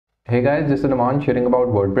Hey guys, this is Naman sharing about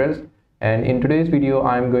WordPress, and in today's video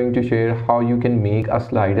I'm going to share how you can make a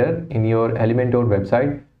slider in your Elementor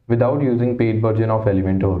website without using paid version of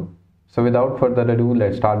Elementor. So without further ado,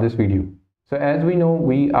 let's start this video. So as we know,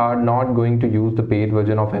 we are not going to use the paid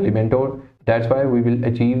version of Elementor. That's why we will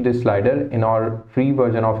achieve this slider in our free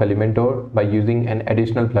version of Elementor by using an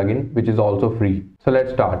additional plugin which is also free. So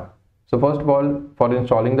let's start. So first of all, for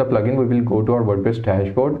installing the plugin, we will go to our WordPress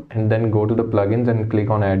dashboard and then go to the plugins and click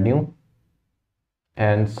on add new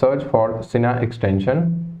and search for Sina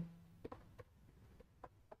extension.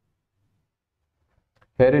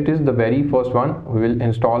 Here it is, the very first one. We will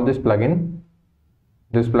install this plugin.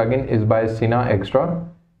 This plugin is by Sina Extra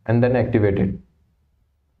and then activate it.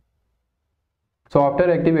 So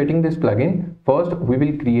after activating this plugin, first we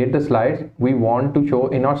will create the slides we want to show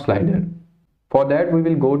in our slider. For that, we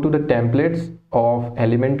will go to the templates of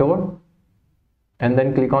Elementor and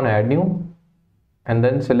then click on add new and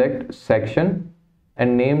then select section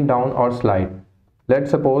and name down our slide.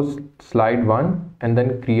 Let's suppose slide 1 and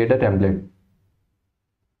then create a template.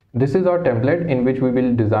 This is our template in which we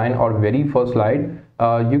will design our very first slide.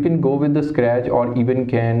 You can go with the scratch or even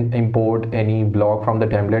can import any block from the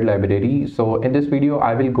template library. So in this video,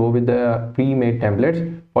 I will go with the pre-made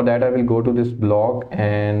templates. For that, I will go to this block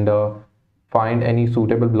and find any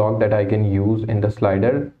suitable block that I can use in the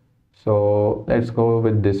slider. So let's go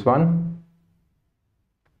with this one.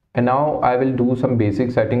 And now I will do some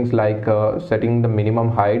basic settings like setting the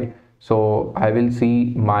minimum height. So I will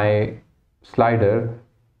see my slider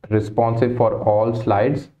responsive for all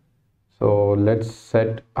slides. So let's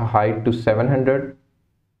set a height to 700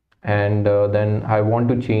 and then I want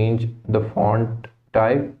to change the font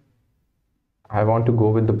type. I want to go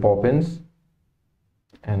with the Poppins,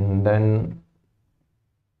 and then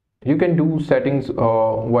you can do settings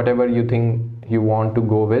whatever you think you want to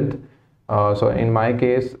go with. So in my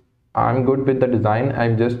case, I'm good with the design.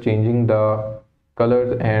 I'm just changing the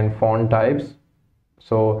colors and font types.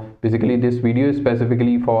 So basically this video is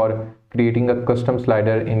specifically for creating a custom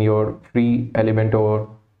slider in your free Elementor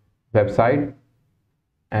website.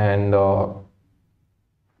 And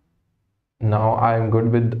now I'm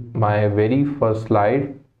good with my very first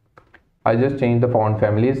slide. I just changed the font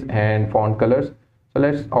families and font colors. So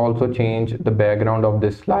let's also change the background of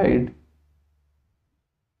this slide.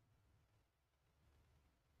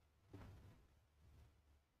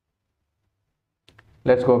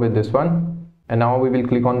 Let's go with this one. And now we will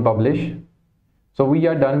click on publish. So we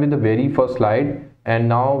are done with the very first slide. And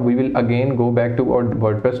now we will again go back to our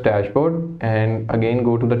WordPress dashboard and again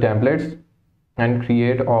go to the templates and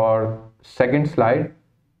create our second slide.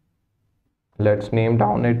 Let's name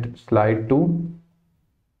down it slide 2.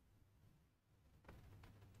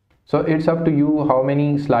 So it's up to you how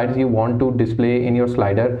many slides you want to display in your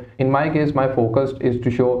slider. In my case, my focus is to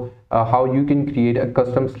show how you can create a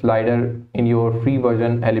custom slider in your free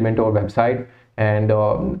version Elementor website. And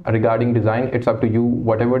regarding design, it's up to you,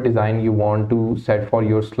 whatever design you want to set for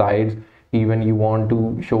your slides. Even you want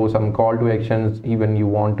to show some call to actions, even you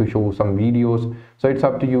want to show some videos. So it's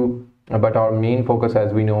up to you. But our main focus,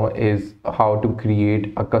 as we know, is how to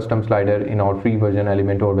create a custom slider in our free version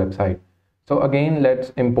Elementor website. So again, let's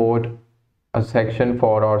import a section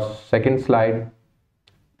for our second slide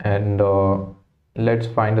and let's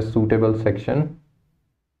find a suitable section.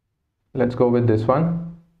 Let's go with this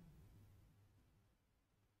one.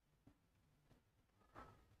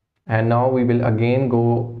 And now we will again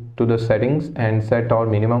go to the settings and set our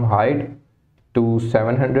minimum height to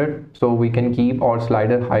 700 so we can keep our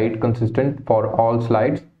slider height consistent for all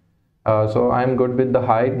slides. So I'm good with the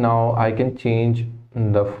height. Now I can change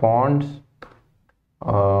the fonts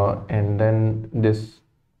and then this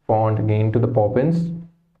font again to the Poppins.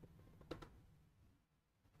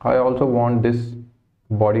 I also want this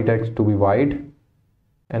body text to be white,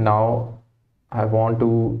 and now I want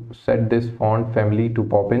to set this font family to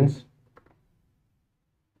Poppins.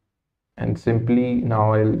 And simply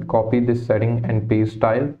now I'll copy this setting and paste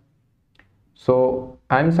style. So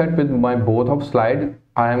I'm set with my both of slides.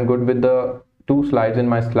 I am good with the 2 slides in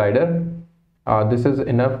my slider. This is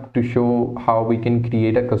enough to show how we can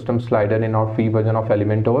create a custom slider in our free version of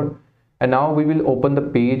Elementor. And now we will open the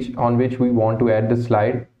page on which we want to add this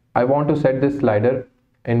slide. I want to set this slider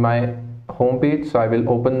in my home page. So I will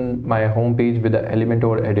open my home page with the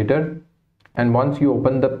Elementor editor. And once you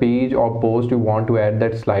open the page or post you want to add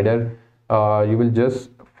that slider, you will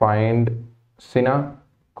just find Sina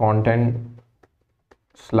content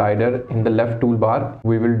slider in the left toolbar.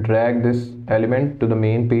 We will drag this element to the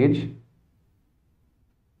main page.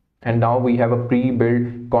 And now we have a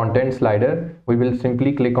pre-built content slider. We will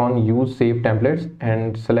simply click on use save templates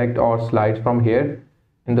and select our slides from here.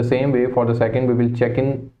 In the same way, for the second, we will check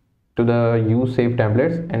in to the use save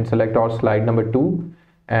templates and select our slide number 2,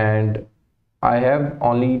 and I have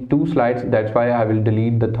only 2 slides, that's why I will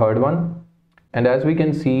delete the third one. And as we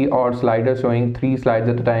can see, our slider showing 3 slides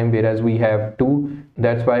at a time, whereas we have 2.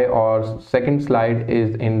 That's why our second slide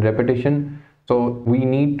is in repetition. So we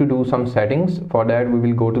need to do some settings. For that, we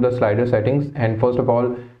will go to the slider settings, and first of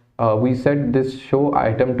all, we set this show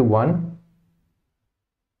item to 1,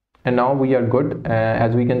 and now we are good.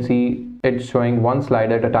 As we can see, it's showing 1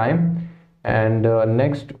 slide at a time. And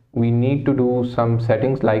next we need to do some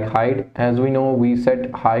settings like height. As we know, we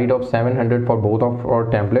set height of 700 for both of our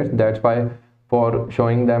templates. That's why for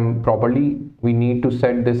showing them properly, we need to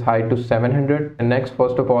set this height to 700. And next,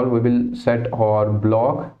 first of all, we will set our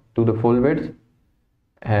block to the full width,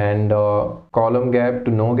 and column gap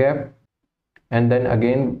to no gap. And then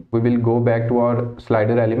again, we will go back to our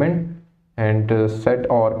slider element and set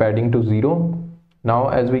our padding to 0. Now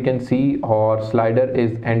as we can see, our slider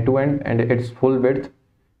is end to end and it's full width,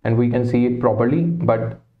 and we can see it properly,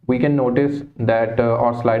 but we can notice that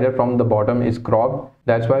our slider from the bottom is cropped.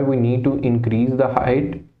 That's why we need to increase the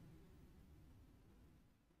height.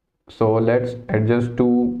 So let's adjust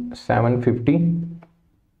to 750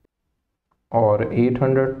 or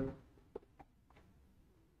 800.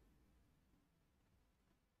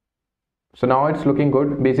 So now it's looking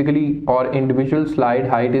good. Basically, our individual slide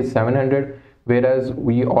height is 700, whereas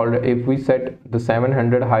if we set the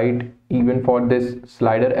 700 height even for this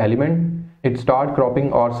slider element, it start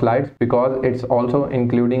cropping our slides because it's also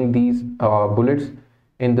including these bullets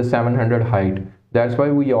in the 700 height. That's why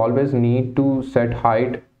we always need to set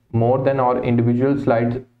height more than our individual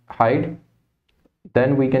slide height.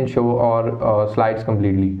 Then we can show our slides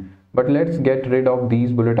completely. But let's get rid of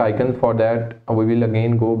these bullet icons. For that, we will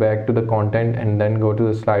again go back to the content and then go to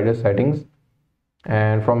the slider settings,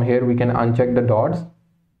 and from here we can uncheck the dots.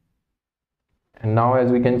 And now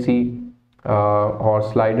as we can see, our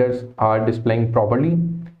sliders are displaying properly.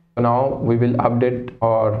 So now we will update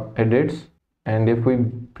our edits, and if we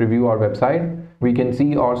preview our website, we can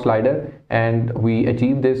see our slider, and we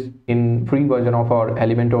achieve this in free version of our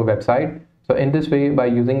Elementor website. So in this way, by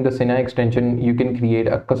using the Sina extension, you can create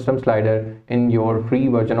a custom slider in your free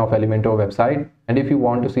version of Elementor website. And if you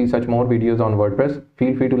want to see such more videos on WordPress,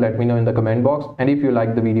 feel free to let me know in the comment box. And if you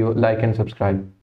like the video, like and subscribe.